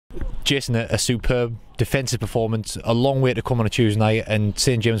Jason, a superb defensive performance, a long way to come on a Tuesday night, and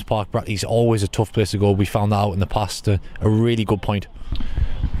St James Park, Brackley, is always a tough place to go. We found that out in the past. A really good point.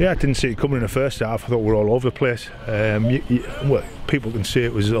 Yeah, I didn't see it coming in the first half. I thought we were all over the place. Well, people can say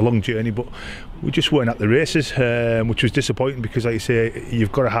it was a long journey, but we just weren't at the races, which was disappointing because, like you say,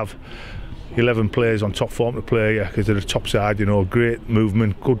 you've got to have 11 players on top form to play, because they're the top side. You know, great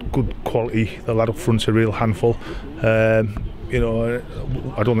movement, good quality. The lad up front's a real handful. You know,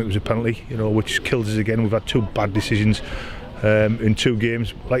 I don't think it was a penalty, you know, which kills us again. We've had two bad decisions in 2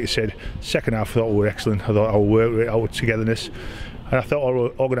 games. Like I said, second half I thought we were excellent. I thought our work rate, our togetherness, and I thought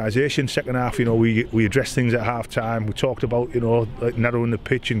our organisation, second half, you know, we addressed things at half time. We talked about, you know, like narrowing the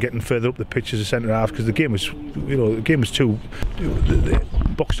pitch and getting further up the pitch as a centre half, because the game was, you know, the game was too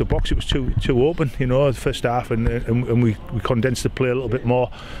box to box. It was too open, you know, the first half, and we condensed the play a little bit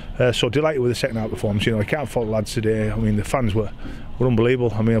more. So delighted with the second half performance. You know, I can't fault the lads today. I mean, the fans were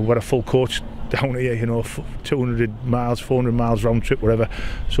unbelievable. I mean, I've got a full coach down here, you know, 200 miles, 400 miles round trip, whatever.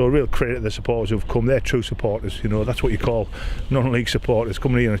 So a real credit to the supporters who've come. They're true supporters, you know. That's what you call non-league supporters,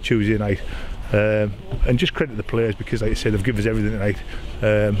 coming here on a Tuesday night. And just credit the players, because, like I said, they've given us everything tonight.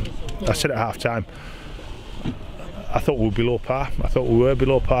 I said at half time, I thought we were below par. I thought we were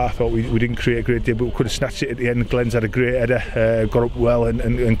below par. I thought we didn't create a great deal, but we could have snatched it at the end. Glenn's had a great header, got up well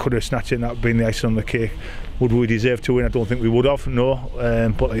and could have snatched it, and that being the icing on the cake. Would we deserve to win? I don't think we would have, no.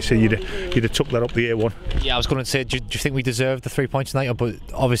 But like I say, you'd have took that up the A1. Yeah, I was going to say, do you think we deserved the 3 points tonight? But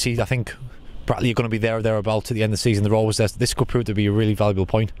obviously, I think Brackley are going to be there or thereabouts at the end of the season. They're always there. This could prove to be a really valuable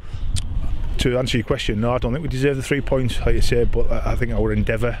point. To answer your question, no, I don't think we deserve the 3 points, like you say, but I think our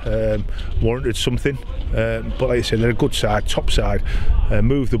endeavour warranted something. But like I said, they're a good side, top side,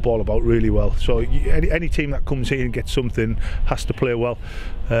 move the ball about really well. So any team that comes here and gets something has to play well.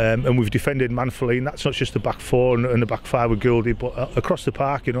 And we've defended manfully, and that's not just the back four and the back five with Goldie, but across the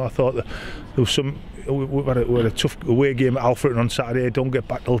park. You know, I thought that there was some. We had a tough away game at Alfreton on Saturday. Don't get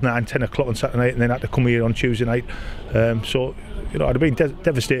back till 9, 10 o'clock on Saturday night, and then had to come here on Tuesday night. So, you know, I'd have been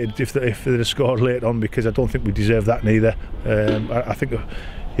devastated if they'd have scored late on, because I don't think we deserve that neither. I think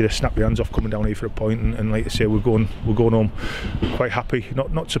you'd have snapped your hands off coming down here for a point, and like I say, we're going home quite happy.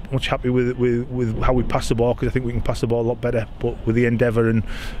 Not so much happy with how we pass the ball, because I think we can pass the ball a lot better. But with the endeavour and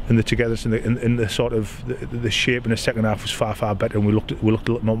the togetherness and the sort of the shape in the second half was far better, and we looked a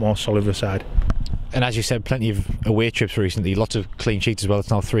little more solid of the side. And as you said, plenty of away trips recently, lots of clean sheets as well.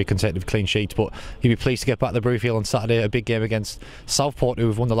 It's now 3 consecutive clean sheets, but you'd be pleased to get back to Brewfield on Saturday, a big game against Southport, who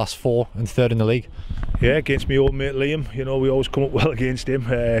have won the last 4 and 3rd in the league. Yeah, against my old mate Liam. You know, we always come up well against him.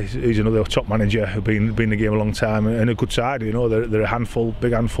 He's another top manager who's been in the game a long time, and a good side. You know, they're a handful,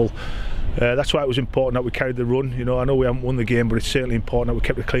 big handful. That's why it was important that we carried the run. You know, I know we haven't won the game, but it's certainly important that we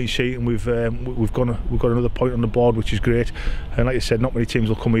kept a clean sheet, and we've got another point on the board, which is great. And like I said, not many teams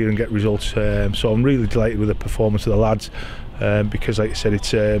will come here and get results. So I'm really delighted with the performance of the lads, because, like I said,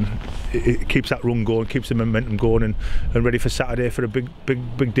 it keeps that run going, keeps the momentum going, and ready for Saturday for a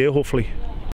big day, hopefully.